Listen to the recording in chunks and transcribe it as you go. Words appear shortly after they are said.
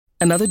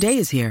Another day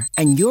is here,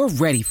 and you're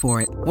ready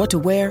for it. What to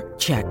wear?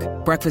 Check.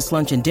 Breakfast,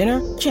 lunch, and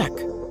dinner? Check.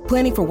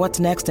 Planning for what's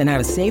next and how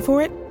to save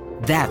for it?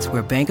 That's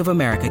where Bank of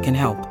America can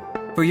help.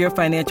 For your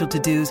financial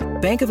to-dos,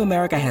 Bank of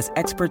America has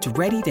experts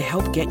ready to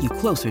help get you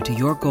closer to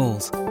your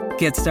goals.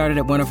 Get started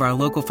at one of our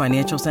local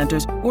financial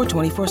centers or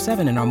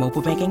 24/7 in our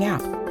mobile banking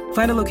app.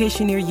 Find a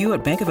location near you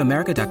at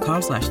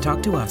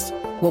bankofamerica.com/talktous.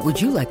 What would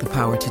you like the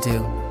power to do?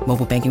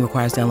 Mobile banking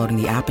requires downloading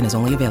the app and is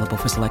only available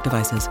for select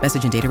devices.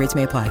 Message and data rates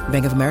may apply.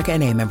 Bank of America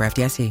N.A., member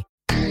FDIC.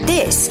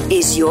 This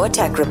is Your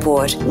Tech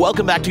Report.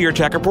 Welcome back to Your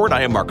Tech Report.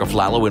 I am Marco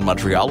Flalo in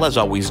Montreal, as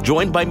always,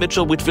 joined by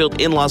Mitchell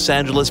Whitfield in Los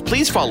Angeles.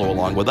 Please follow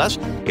along with us.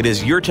 It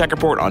is Your Tech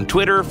Report on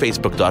Twitter,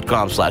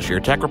 facebook.com/Your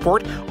Tech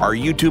Report. Our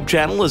YouTube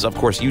channel is, of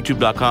course,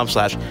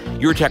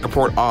 youtube.com/Your Tech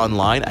Report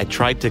online. I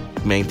tried to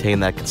maintain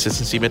that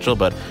consistency, Mitchell,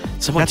 but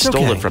someone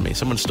stole it from me.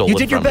 Someone stole it from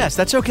me. You did your best.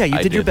 That's okay. You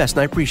did your best,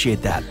 and I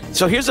appreciate that.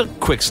 So here's a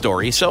quick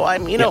story. So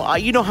you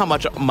know how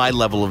much my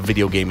level of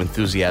video game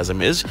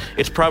enthusiasm is.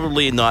 It's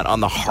probably not on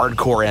the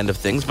hardcore end of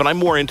things, but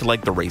I'm more into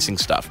like the racing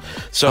stuff.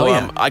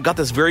 So I got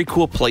this very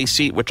cool play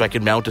seat, which I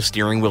could mount a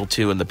steering wheel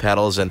to and the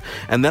pedals. And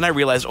then I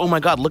realized, oh my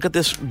God, look at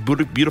this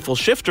beautiful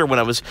shifter when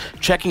I was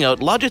checking out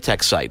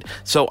Logitech's site.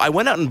 So I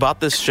went out and bought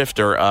this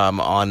shifter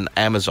on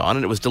Amazon,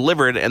 and it was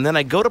delivered. And then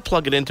I go to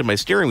plug it into my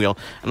steering wheel,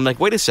 and I'm like,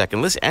 wait a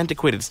second, this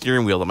antiquated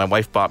steering wheel that my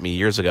wife bought me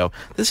years ago,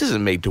 this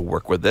isn't made to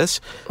work with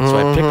this. So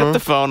I picked up the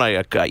phone,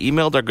 I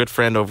emailed our good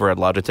friend over at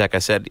Logitech. I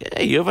said,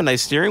 hey, you have a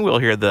nice steering wheel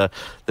here, the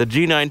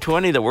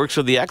G920 that works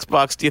with the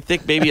Xbox. Do you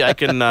think maybe I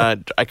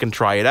can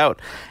try it out?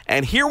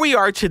 And here we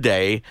are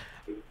today,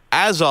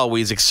 as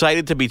always,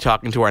 excited to be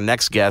talking to our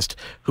next guest,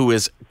 who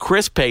is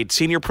Chris Pate,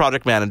 Senior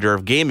Product Manager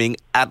of Gaming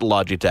at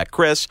Logitech.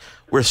 Chris,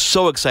 we're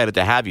so excited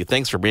to have you.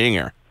 Thanks for being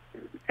here.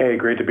 Hey,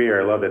 great to be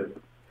here. I love it.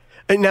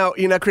 And now,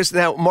 Chris,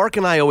 Mark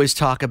and I always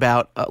talk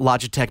about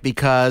Logitech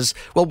because,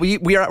 well,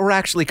 we're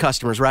actually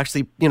customers. We're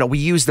actually, we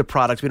use the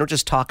products. We don't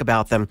just talk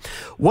about them.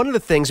 One of the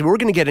things we're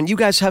going to get, and you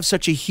guys have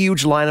such a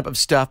huge lineup of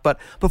stuff, but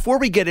before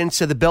we get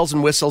into the bells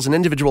and whistles and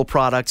individual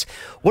products,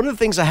 one of the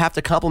things I have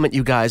to compliment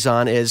you guys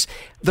on is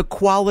the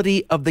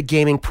quality of the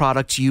gaming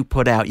products you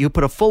put out. You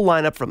put a full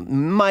lineup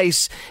from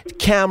mice,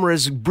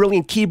 cameras,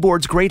 brilliant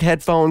keyboards, great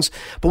headphones.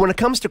 But when it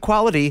comes to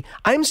quality,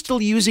 I'm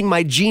still using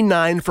my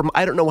G9 from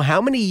I don't know how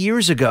many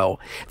years ago.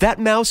 That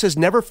mouse has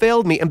never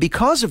failed me. And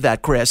because of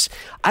that, Chris,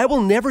 I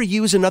will never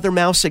use another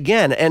mouse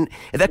again. And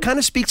that kind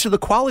of speaks to the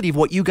quality of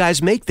what you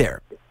guys make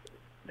there.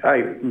 I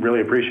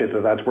really appreciate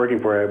that that's working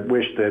for you. I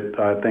wish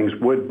that things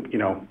would,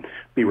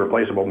 be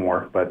replaceable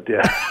more, but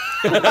yeah.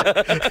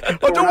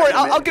 Oh, don't worry,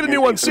 I'll get a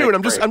new one soon.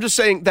 I'm just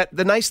saying that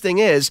the nice thing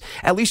is,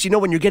 at least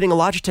when you're getting a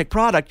Logitech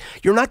product,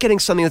 you're not getting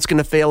something that's going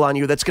to fail on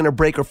you, that's going to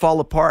break or fall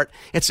apart.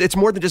 It's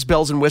more than just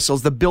bells and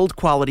whistles. The build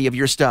quality of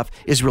your stuff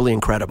is really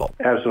incredible.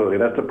 Absolutely,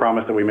 that's the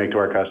promise that we make to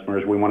our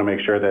customers. We want to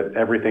make sure that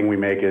everything we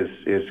make is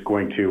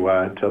going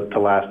to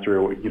last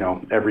through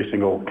every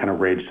single kind of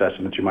rage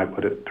session that you might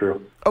put it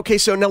through. Okay,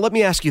 so now let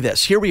me ask you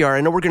this. Here we are.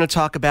 I know we're going to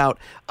talk about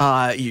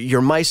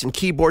your mice and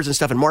keyboards and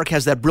stuff, and Mark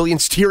has that brilliant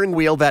steering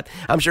wheel that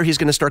I'm sure he's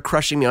going to start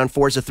crushing me on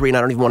Forza 3, and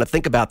I don't even want to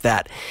think about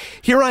that.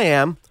 Here I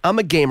am. I'm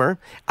a gamer.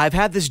 I've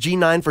had this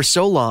G9 for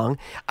so long.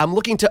 I'm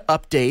looking to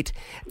update.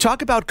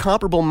 Talk about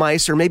comparable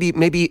mice or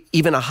maybe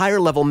even a higher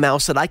level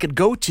mouse that I could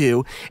go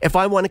to if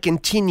I want to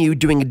continue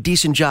doing a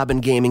decent job in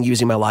gaming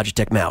using my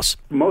Logitech mouse.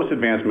 Most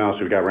advanced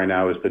mouse we've got right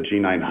now is the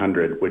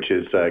G900, which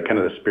is kind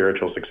of the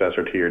spiritual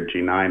successor to your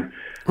G9.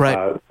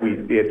 Right.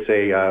 It's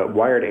a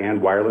wired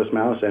and wireless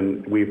mouse,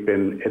 and we've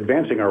been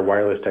advancing our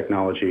wireless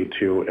technology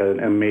to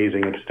an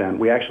amazing extent.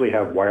 We actually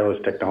have wireless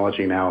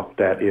technology now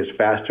that is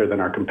faster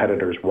than our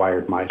competitors'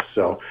 wired mice.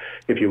 So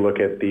if you look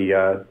at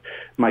the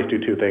mice do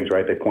two things,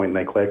 right? They point and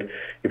they click.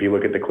 If you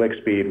look at the click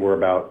speed, we're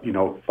about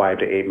 5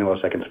 to 8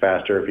 milliseconds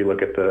faster. If you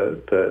look at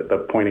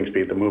the pointing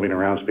speed, the moving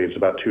around speed, it's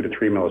about 2 to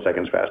 3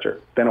 milliseconds faster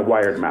than a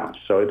wired mouse.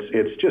 So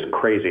it's just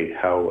crazy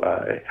how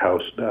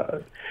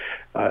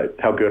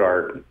good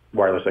our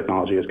wireless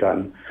technology has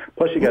gotten.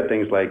 Plus, you got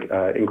things like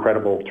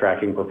incredible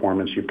tracking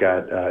performance. You've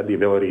got the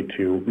ability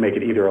to make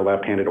it either a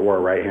left-handed or a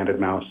right-handed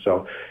mouse.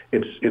 So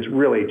it's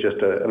really just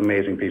an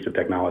amazing piece of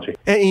technology.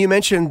 And you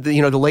mentioned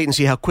the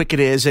latency, how quick it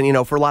is,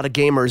 and for a lot of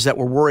gamers that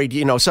were worried,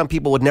 some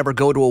people would never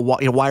go to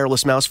a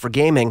wireless mouse for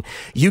gaming.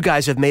 You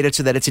guys have made it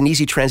so that it's an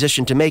easy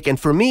transition to make. And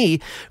for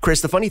me,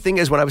 Chris, the funny thing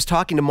is when I was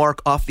talking to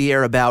Mark off the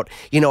air about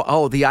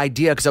the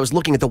idea, because I was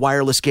looking at the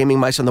wireless gaming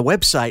mice on the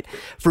website,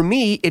 for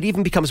me it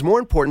even becomes more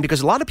important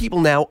because a lot of people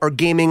now are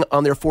gaming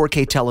on their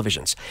 4K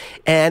televisions,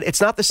 and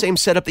it's not the same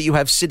setup that you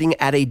have sitting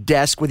at a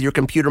desk with your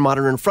computer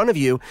monitor in front of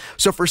you.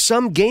 So for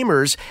some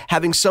gamers,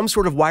 having some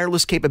sort of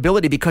wireless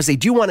capability because they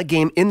do want to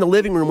game in the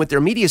living room with their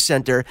media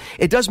center,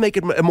 it does make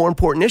it a more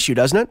important issue,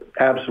 doesn't it?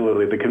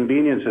 Absolutely. The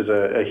convenience is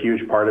a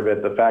huge part of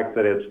it. The fact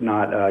that it's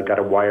not got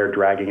a wire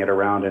dragging it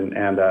around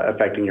and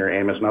affecting your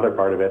aim is another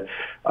part of it.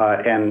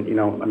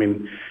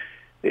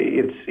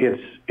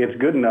 It's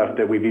good enough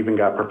that we've even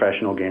got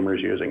professional gamers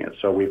using it.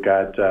 So we've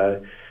got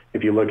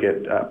if you look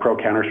at pro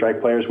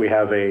Counter-Strike players, we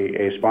have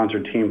a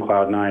sponsored team,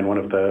 Cloud9. One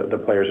of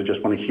the players who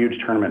just won a huge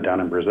tournament down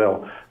in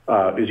Brazil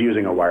is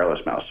using a wireless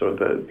mouse. So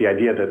the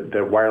idea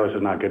that wireless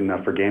is not good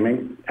enough for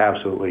gaming,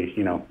 absolutely,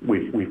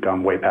 we've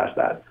gone way past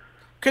that.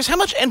 Chris, how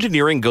much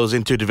engineering goes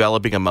into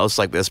developing a mouse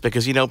like this?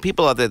 Because,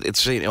 people at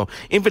its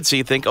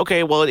infancy think,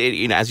 okay, well,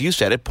 as you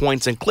said, it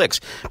points and clicks.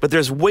 But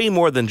there's way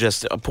more than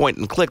just a point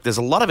and click. There's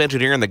a lot of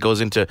engineering that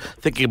goes into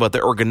thinking about the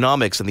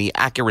ergonomics and the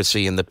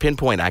accuracy and the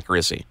pinpoint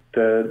accuracy.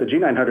 The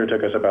G900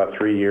 took us about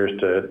 3 years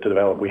to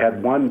develop. We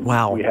had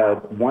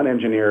one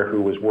engineer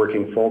who was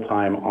working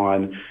full-time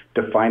on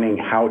defining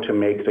how to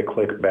make the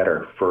click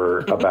better for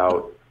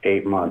about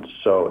 8 months.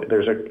 So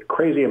there's a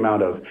crazy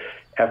amount of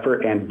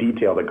effort and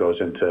detail that goes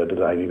into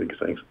designing these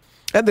things.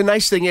 And the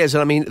nice thing is, the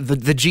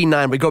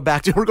G9, we're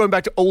going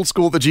back to old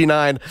school, the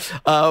G9,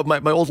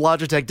 my old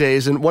Logitech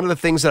days. And one of the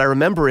things that I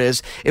remember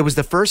is it was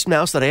the first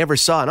mouse that I ever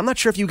saw. And I'm not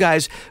sure if you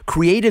guys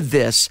created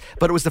this,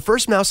 but it was the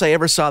first mouse I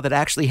ever saw that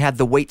actually had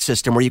the weight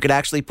system where you could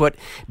actually put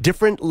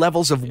different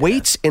levels of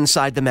weights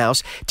inside the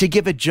mouse to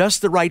give it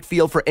just the right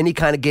feel for any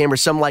kind of gamer.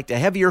 Some like a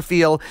heavier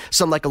feel,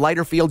 some like a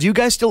lighter feel. Do you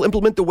guys still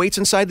implement the weights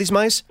inside these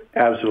mice?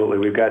 Absolutely.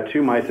 We've got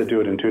two mice that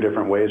do it in two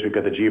different ways. We've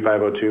got the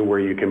G502 where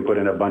you can put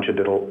in a bunch of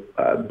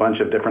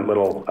different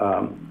little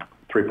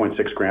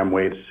 3.6 gram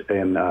weights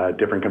in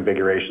different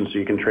configurations, so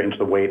you can change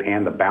the weight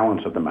and the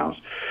balance of the mouse.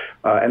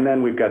 And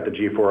then we've got the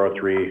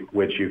G403,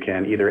 which you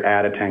can either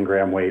add a 10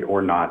 gram weight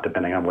or not,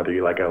 depending on whether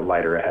you like a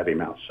light or a heavy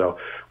mouse. So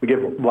we give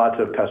lots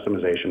of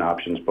customization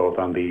options, both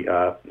on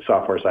the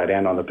software side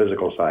and on the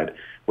physical side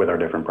with our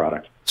different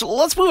products. So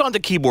let's move on to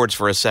keyboards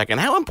for a second.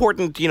 How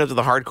important, to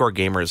the hardcore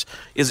gamers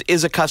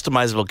is a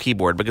customizable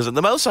keyboard? Because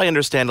the mouse I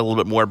understand a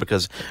little bit more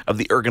because of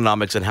the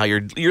ergonomics and how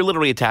you're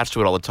literally attached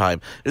to it all the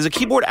time. Is a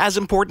keyboard as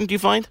important, do you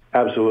find?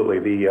 Absolutely.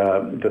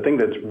 The thing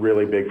that's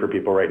really big for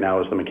people right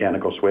now is the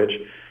mechanical switch.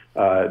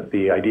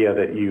 The idea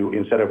that you,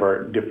 instead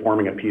of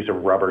deforming a piece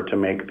of rubber to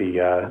make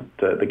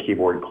the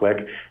keyboard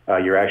click,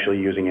 you're actually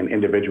using an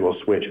individual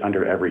switch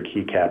under every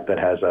keycap that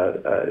has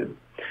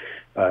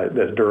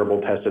that's durable,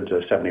 tested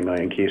to 70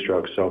 million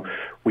keystrokes. So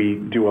we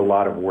do a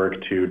lot of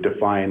work to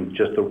define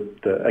just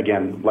the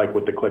again, like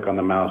with the click on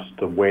the mouse,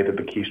 the way that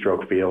the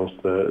keystroke feels,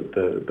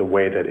 the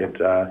way that it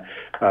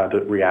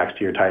that reacts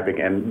to your typing,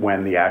 and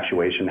when the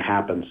actuation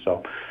happens.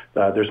 So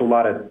there's a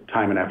lot of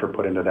time and effort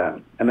put into that.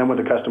 And then with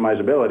the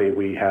customizability,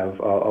 we have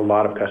a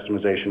lot of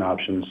customization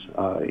options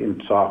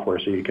in software,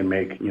 so you can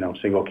make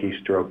single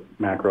keystroke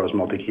macros,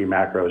 multi-key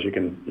macros. You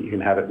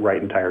can have it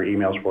write entire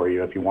emails for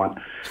you if you want,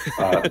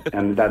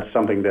 and that's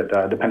something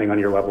that depending on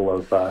your level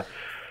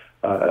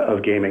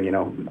of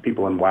gaming,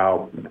 people in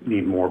WoW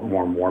need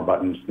more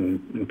buttons,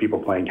 and people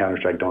playing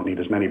Counter-Strike don't need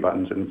as many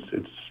buttons, and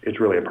it's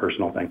really a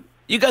personal thing.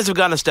 You guys have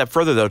gone a step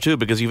further, though, too,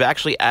 because you've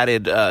actually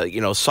added,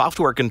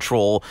 software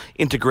control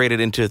integrated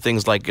into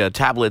things like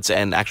tablets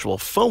and actual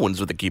phones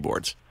with the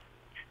keyboards.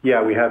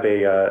 Yeah, we have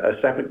a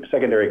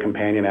secondary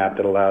companion app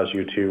that allows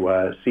you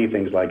to see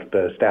things like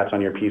the stats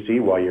on your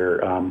PC while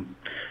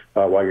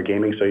you're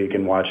gaming, so you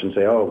can watch and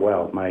say, oh,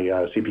 well, my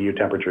CPU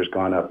temperature's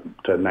gone up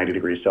to 90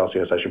 degrees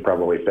Celsius. I should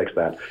probably fix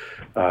that.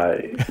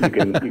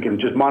 You can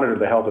just monitor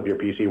the health of your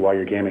PC while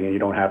you're gaming, and you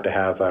don't have to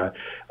have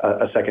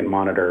a second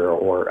monitor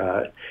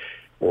or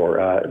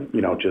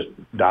just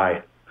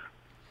die.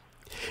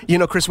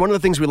 Chris, one of the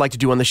things we like to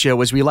do on the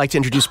show is we like to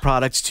introduce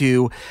products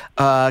to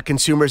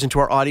consumers and to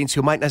our audience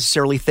who might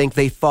necessarily think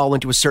they fall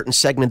into a certain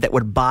segment that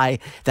would buy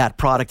that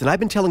product. And I've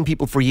been telling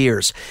people for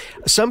years,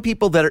 some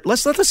people that are,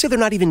 let's say they're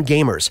not even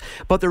gamers,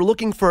 but they're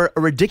looking for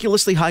a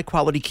ridiculously high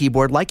quality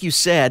keyboard, like you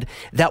said,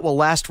 that will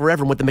last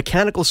forever. And with the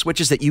mechanical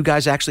switches that you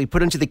guys actually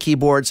put into the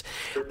keyboards,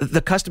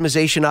 the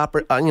customization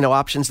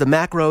options, the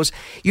macros,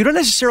 you don't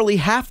necessarily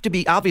have to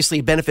be, obviously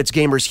it benefits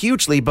gamers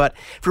hugely, but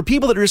for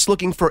people that are just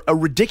looking for a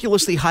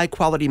ridiculously high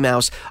quality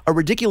mouse, a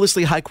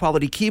ridiculously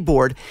high-quality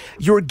keyboard,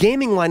 your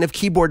gaming line of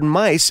keyboard and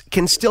mice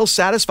can still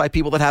satisfy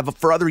people that have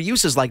for other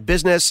uses like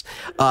business,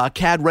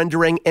 CAD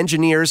rendering,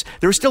 engineers.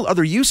 There are still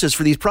other uses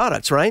for these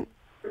products, right?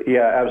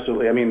 Yeah,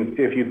 absolutely. I mean,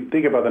 if you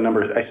think about the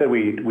numbers, I said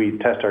we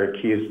test our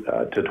keys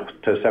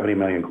to 70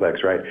 million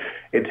clicks, right?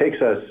 It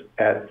takes us,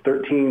 at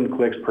 13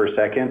 clicks per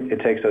second,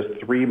 it takes us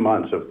 3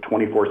 months of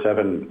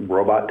 24/7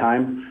 robot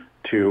time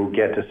to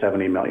get to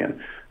 70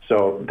 million.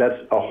 So that's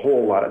a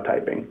whole lot of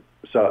typing.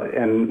 So,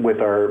 and with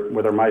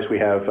our mice, we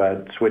have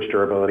switch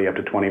durability up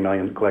to 20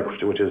 million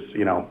clicks, which is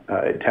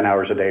 10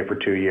 hours a day for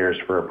 2 years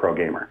for a pro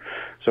gamer.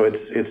 So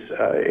it's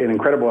an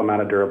incredible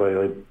amount of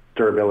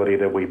durability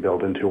that we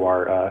build into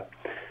our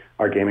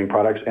gaming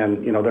products,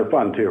 and they're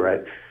fun too,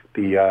 right?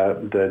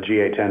 The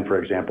G810, for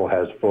example,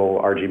 has full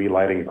RGB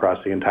lighting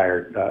across the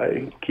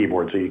entire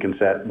keyboard, so you can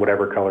set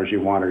whatever colors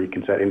you want, or you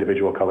can set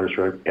individual colors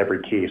for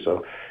every key.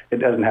 So it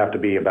doesn't have to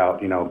be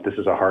about this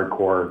is a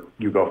hardcore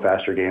you go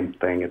faster game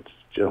thing.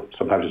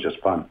 Sometimes it's just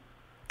fun.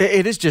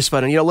 It is just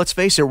fun. And, let's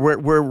face it,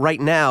 we're right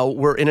now,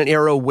 we're in an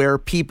era where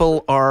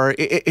people are,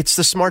 it's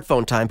the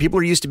smartphone time. People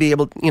are used to be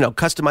able to,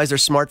 customize their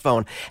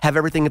smartphone, have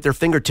everything at their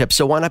fingertips.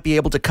 So why not be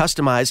able to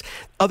customize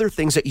other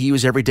things that you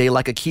use every day,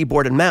 like a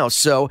keyboard and mouse?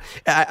 So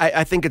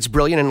I think it's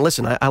brilliant. And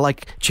listen, I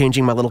like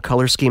changing my little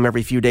color scheme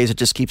every few days. It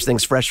just keeps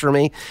things fresh for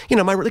me.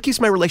 It keeps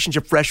my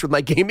relationship fresh with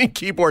my gaming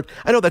keyboard.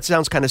 I know that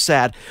sounds kind of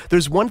sad.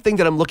 There's one thing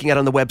that I'm looking at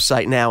on the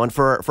website now, and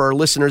for our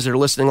listeners that are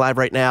listening live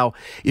right now,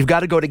 you've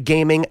got to go to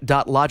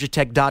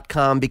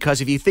gaming.logitech.com,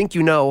 because if you think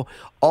you know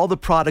all the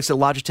products that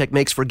Logitech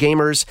makes for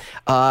gamers,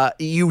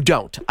 you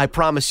don't. I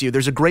promise you.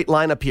 There's a great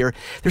lineup here.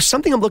 There's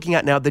something I'm looking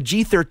at now, the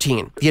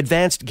G13, the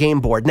advanced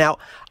game board. Now,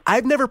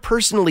 I've never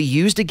personally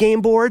used a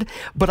game board,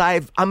 but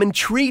I'm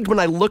intrigued when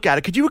I look at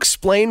it. Could you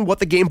explain what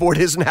the game board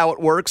is and how it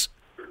works?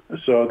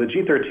 So the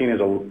G13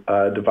 is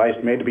a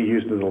device made to be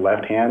used in the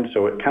left hand,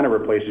 so it kind of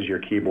replaces your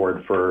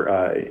keyboard for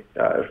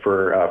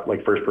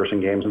like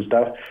first-person games and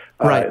stuff.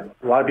 Right. A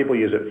lot of people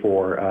use it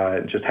for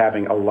just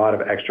having a lot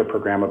of extra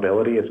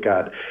programmability. It's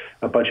got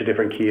a bunch of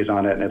different keys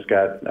on it, and it's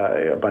got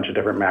a bunch of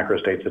different macro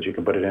states that you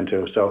can put it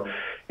into. So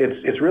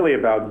it's really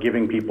about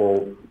giving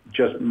people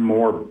just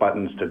more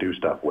buttons to do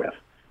stuff with.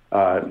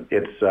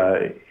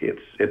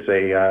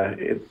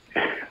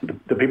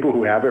 The people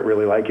who have it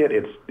really like it.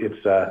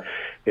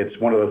 It's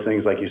one of those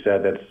things, like you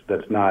said,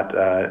 that's not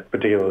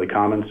particularly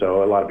common.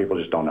 So a lot of people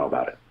just don't know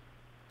about it.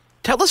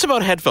 Tell us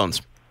about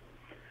headphones.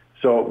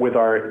 So with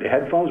our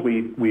headphones,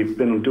 we've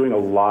been doing a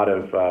lot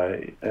of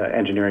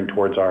engineering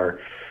towards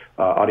our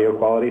audio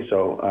quality.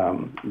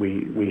 So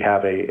we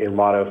have a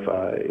lot of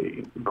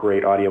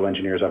great audio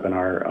engineers up in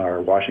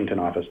our Washington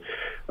office.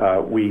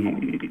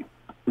 We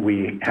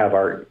have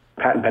our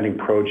patent-pending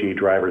Pro G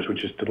drivers,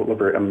 which is to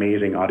deliver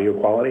amazing audio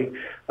quality,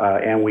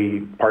 and we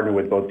partner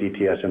with both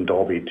DTS and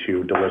Dolby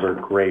to deliver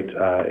great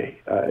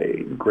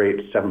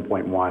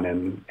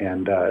 7.1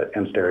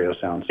 and stereo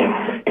sounds. So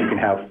you can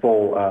have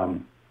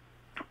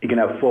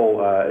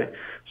full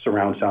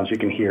surround sounds. You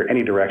can hear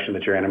any direction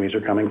that your enemies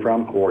are coming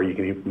from, or you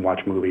can even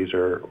watch movies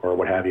or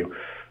what have you.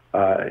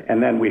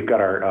 And then we've got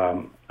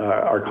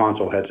our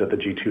console headset, the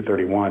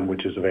G231,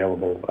 which is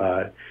available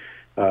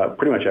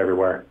pretty much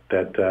everywhere.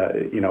 That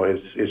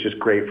is just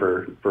great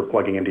for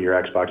plugging into your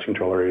Xbox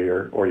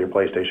controller or your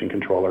PlayStation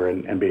controller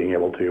and being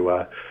able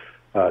to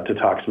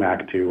talk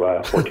smack to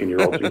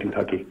 14-year-olds in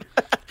Kentucky.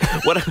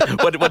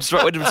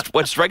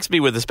 What strikes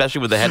me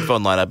especially with the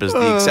headphone lineup is the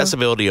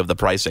accessibility of the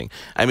pricing.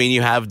 I mean, you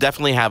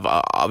definitely have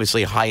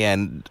obviously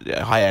high-end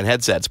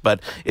headsets,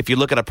 but if you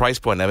look at a price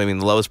point, the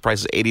lowest price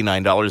is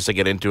 $89 to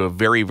get into a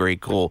very, very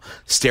cool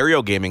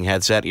stereo gaming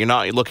headset. You're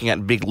not looking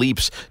at big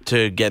leaps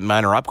to get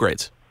minor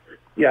upgrades.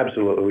 Yeah,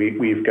 absolutely.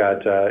 We've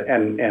got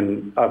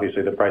and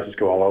obviously the prices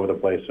go all over the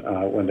place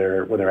when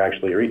they're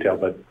actually retail.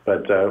 But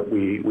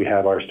we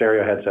have our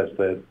stereo headsets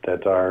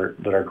that are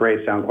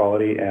great sound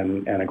quality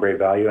and a great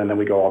value, and then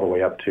we go all the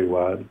way up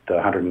to the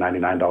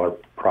 $199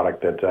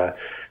 product that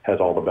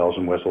has all the bells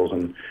and whistles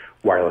and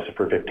wireless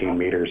for 15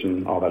 meters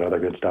and all that other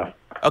good stuff.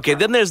 Okay,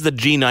 then there's the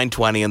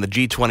G920 and the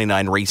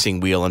G29 racing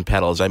wheel and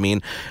pedals. I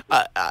mean,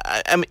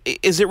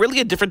 is it really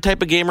a different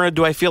type of gamer?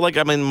 Do I feel like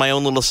I'm in my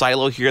own little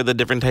silo here, the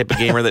different type of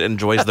gamer that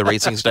enjoys the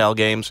racing style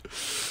games?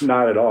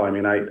 Not at all. I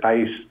mean,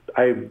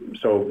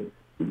 so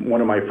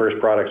one of my first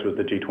products was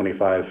the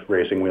G25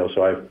 racing wheel.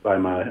 So I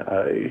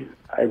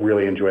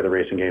really enjoy the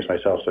racing games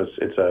myself. So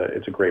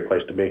it's a great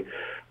place to be.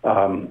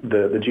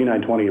 The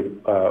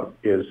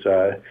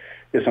G920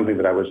 is something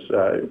that I was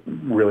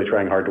really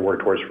trying hard to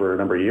work towards for a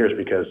number of years,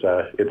 because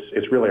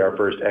it's really our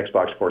first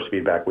Xbox force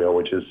feedback wheel,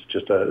 which is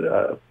just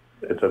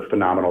it's a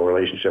phenomenal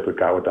relationship we've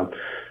got with them.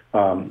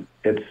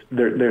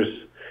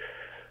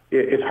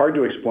 It's hard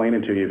to explain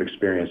until you've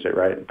experienced it,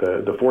 right?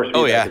 The force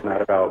feedback is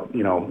not about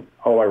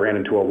I ran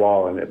into a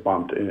wall and it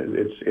bumped.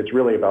 It's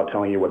really about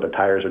telling you what the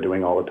tires are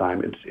doing all the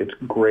time. It's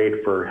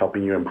great for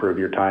helping you improve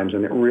your times,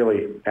 and it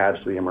really adds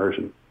to the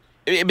immersion.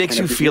 It makes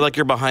you feel like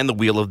you're behind the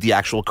wheel of the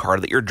actual car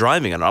that you're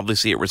driving, and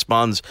obviously it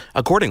responds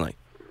accordingly.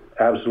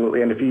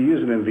 Absolutely, and if you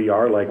use it in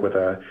VR, like with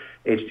a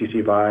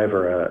HTC Vive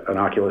or an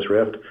Oculus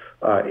Rift,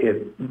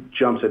 it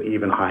jumps it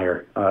even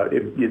higher.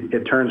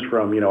 It turns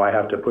from, I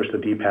have to push the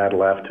D-pad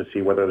left to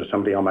see whether there's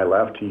somebody on my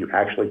left, to you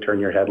actually turn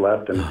your head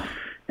left and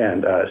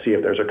see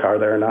if there's a car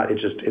there or not.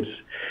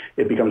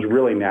 It becomes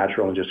really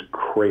natural and just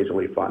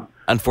crazily fun.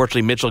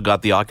 Unfortunately, Mitchell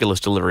got the Oculus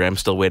delivery. I'm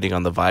still waiting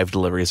on the Vive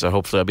delivery, so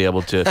hopefully I'll be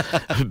able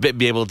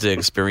to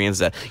experience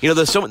that.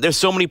 There's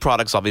so many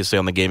products, obviously,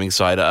 on the gaming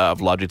side of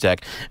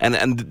Logitech,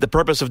 and the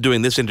purpose of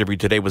doing this interview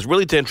today was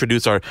really to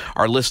introduce our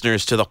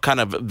listeners to the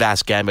kind of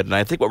vast gamut. And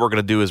I think what we're going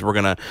to do is we're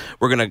going to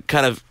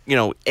kind of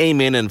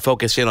aim in and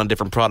focus in on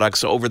different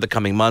products over the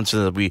coming months,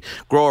 and that we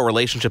grow a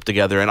relationship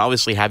together, and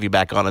obviously have you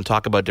back on and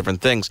talk about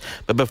different things.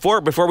 But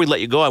before we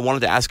let you go, I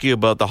wanted to ask you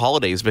about the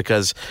holidays,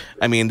 because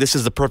this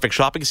is the perfect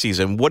shopping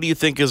season. What do you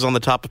think is on the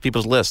top of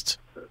people's lists?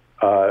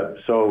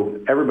 So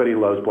everybody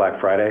loves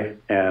Black Friday,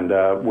 and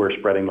we're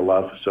spreading the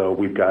love. So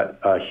we've got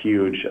a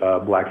huge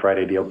Black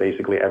Friday deal.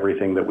 Basically,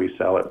 everything that we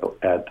sell at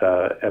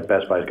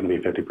Best Buy is going to be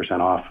 50%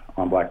 off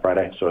on Black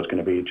Friday. So it's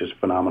going to be just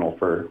phenomenal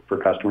for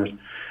customers.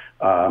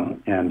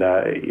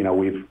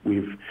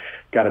 We've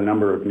got a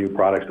number of new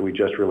products that we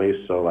just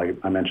released. So like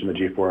I mentioned the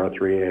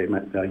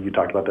G403, you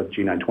talked about the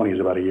G920 is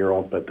about a year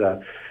old, but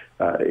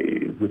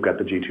we've got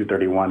the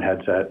G231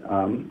 headset.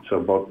 So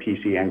both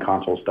PC and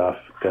console stuff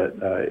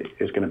that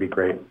is going to be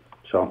great.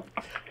 So,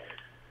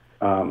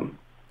 the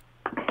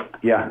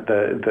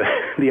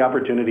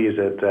opportunities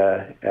at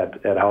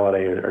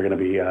Holiday are going to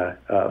be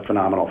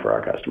phenomenal for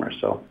our customers.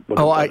 So,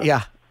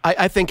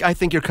 I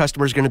think your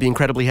customer is going to be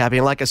incredibly happy.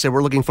 And like I said,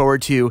 we're looking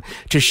forward to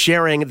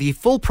sharing the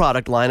full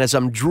product line as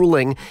I'm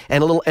drooling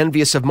and a little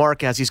envious of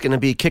Mark as he's going to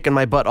be kicking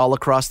my butt all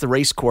across the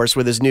race course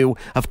with his new,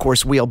 of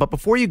course, wheel. But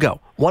before you go,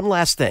 one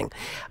last thing.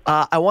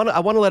 I want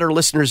to let our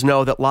listeners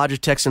know that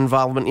Logitech's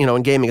involvement,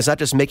 in gaming is not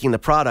just making the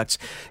products.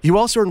 You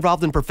also are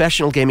involved in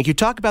professional gaming. Can you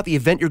talk about the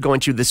event you're going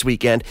to this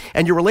weekend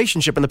and your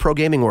relationship in the pro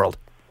gaming world?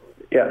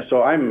 Yeah,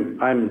 so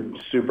I'm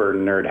super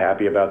nerd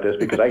happy about this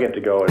because I get to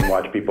go and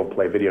watch people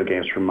play video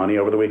games for money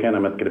over the weekend.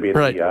 I'm going to be at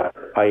the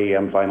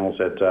IEM finals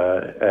at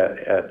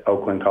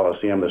Oakland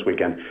Coliseum this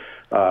weekend,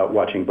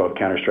 watching both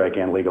Counter-Strike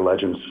and League of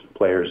Legends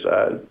players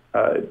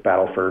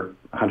battle for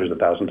hundreds of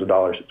thousands of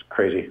dollars. It's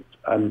crazy.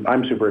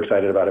 I'm super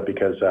excited about it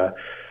because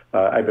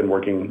I've been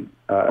working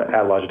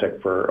at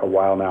Logitech for a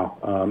while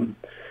now.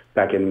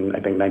 Back in, I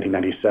think,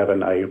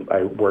 1997,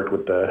 I worked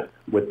with the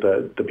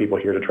people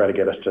here to try to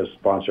get us to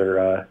sponsor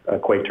a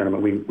Quake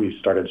tournament. We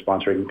started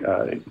sponsoring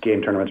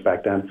game tournaments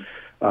back then,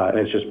 and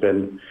it's just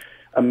been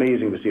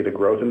amazing to see the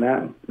growth in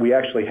that. We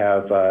actually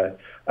have a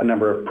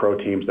number of pro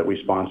teams that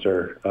we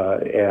sponsor,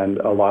 and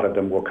a lot of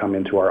them will come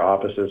into our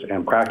offices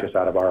and practice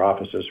out of our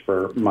offices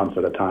for months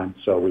at a time.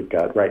 So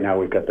right now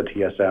we've got the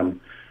TSM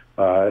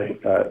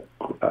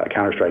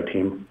Counter-Strike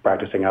team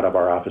practicing out of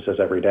our offices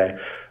every day.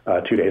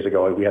 2 days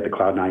ago, we had the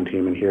Cloud9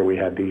 team in here. We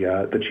had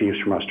the Chiefs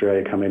from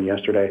Australia come in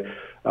yesterday.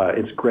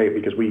 It's great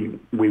because we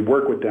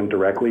work with them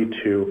directly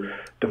to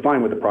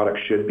define what the product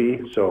should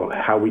be, so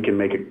how we can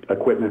make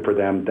equipment for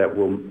them that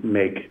will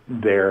make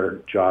their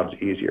jobs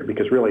easier.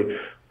 Because really,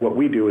 what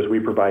we do is we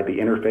provide the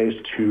interface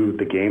to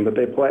the game that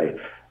they play,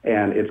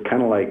 and it's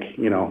kind of like,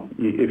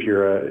 if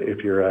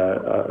you're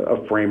a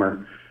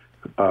framer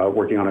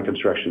working on a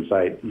construction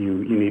site, you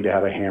need to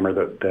have a hammer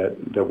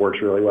that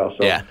works really well.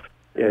 So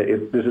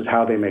this is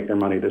how they make their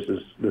money. This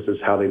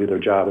is how they do their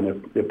job.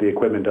 And if the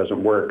equipment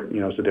doesn't work,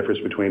 it's the difference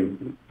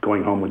between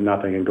going home with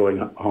nothing and going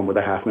home with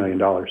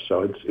 $500,000.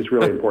 So it's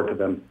really important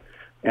to them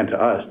and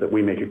to us that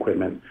we make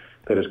equipment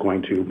that is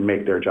going to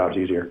make their jobs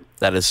easier.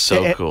 That is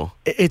so cool.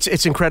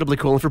 It's incredibly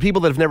cool. And for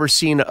people that have never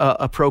seen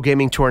a pro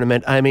gaming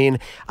tournament, I mean,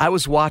 I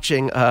was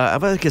watching, I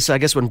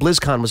guess when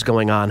BlizzCon was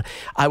going on,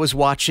 I was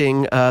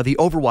watching the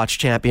Overwatch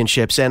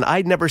Championships, and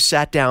I'd never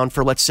sat down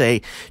for, let's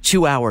say,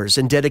 2 hours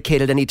and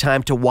dedicated any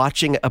time to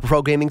watching a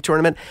pro gaming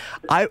tournament.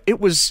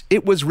 It was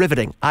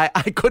riveting. I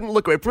couldn't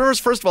look away.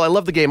 First of all, I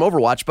love the game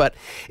Overwatch, but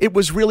it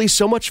was really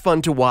so much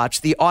fun to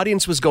watch. The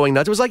audience was going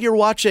nuts. It was like you're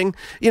watching,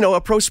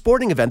 a pro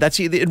sporting event.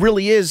 It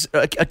really is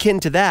akin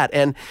to that.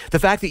 And the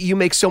fact that you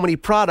make so many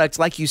products,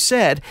 like you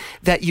said,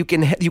 that you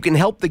can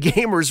help the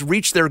gamers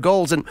reach their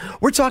goals. And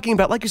we're talking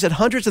about, like you said,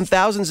 hundreds and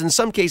thousands, in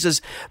some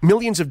cases,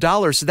 millions of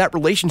dollars. So that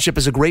relationship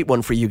is a great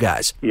one for you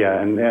guys.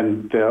 Yeah,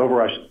 and the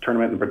Overwatch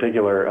tournament in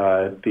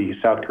particular, the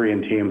South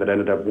Korean team that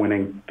ended up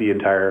winning the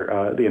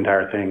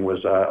entire thing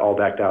was all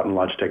decked out in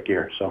Logitech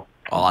gear. So.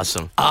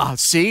 Awesome.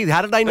 See,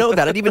 how did I know that?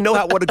 I didn't even know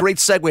what a great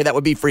segue that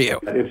would be for you.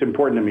 It's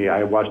important to me.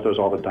 I watch those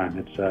all the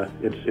time.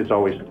 It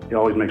always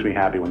makes me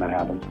happy when that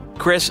happens.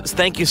 Chris,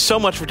 thank you so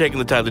much for taking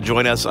the time to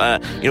join us.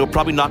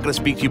 Probably not going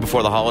to speak to you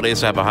before the holidays,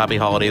 so have a happy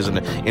holidays and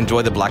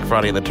enjoy the Black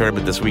Friday and the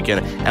tournament this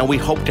weekend. And we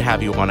hope to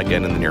have you on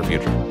again in the near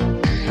future.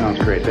 Sounds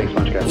great. Thanks so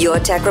much, guys. Your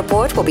Tech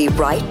Report will be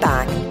right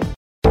back.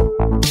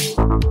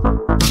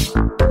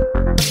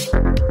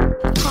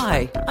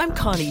 Hi, I'm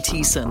Connie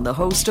Thiessen, the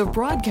host of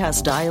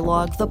Broadcast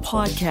Dialogue, the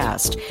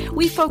podcast.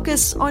 We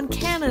focus on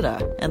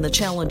Canada and the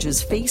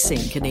challenges facing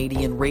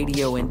Canadian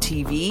radio and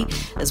TV,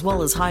 as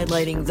well as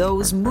highlighting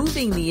those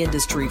moving the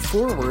industry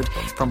forward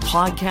from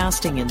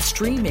podcasting and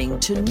streaming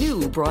to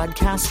new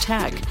broadcast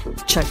tech.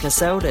 Check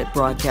us out at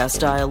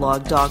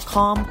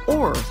broadcastdialogue.com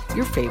or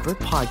your favorite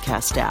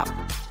podcast app.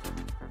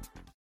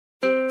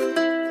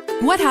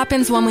 What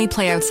happens when we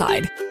play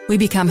outside? We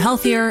become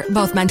healthier,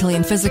 both mentally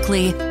and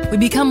physically. We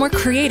become more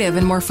creative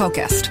and more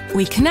focused.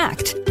 We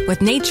connect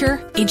with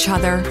nature, each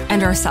other,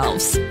 and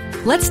ourselves.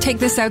 Let's Take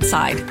This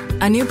Outside,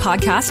 a new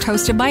podcast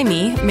hosted by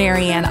me,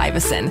 Marianne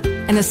Iveson,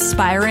 an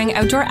aspiring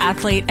outdoor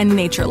athlete and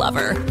nature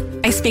lover.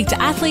 I speak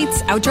to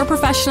athletes, outdoor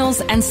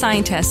professionals, and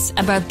scientists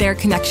about their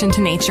connection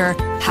to nature,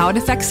 how it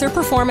affects their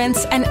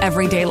performance, and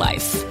everyday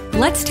life.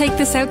 Let's Take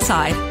This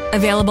Outside,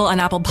 available on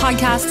Apple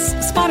Podcasts,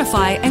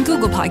 Spotify, and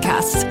Google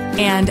Podcasts,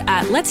 and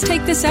at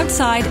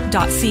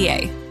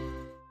letstakethisoutside.ca.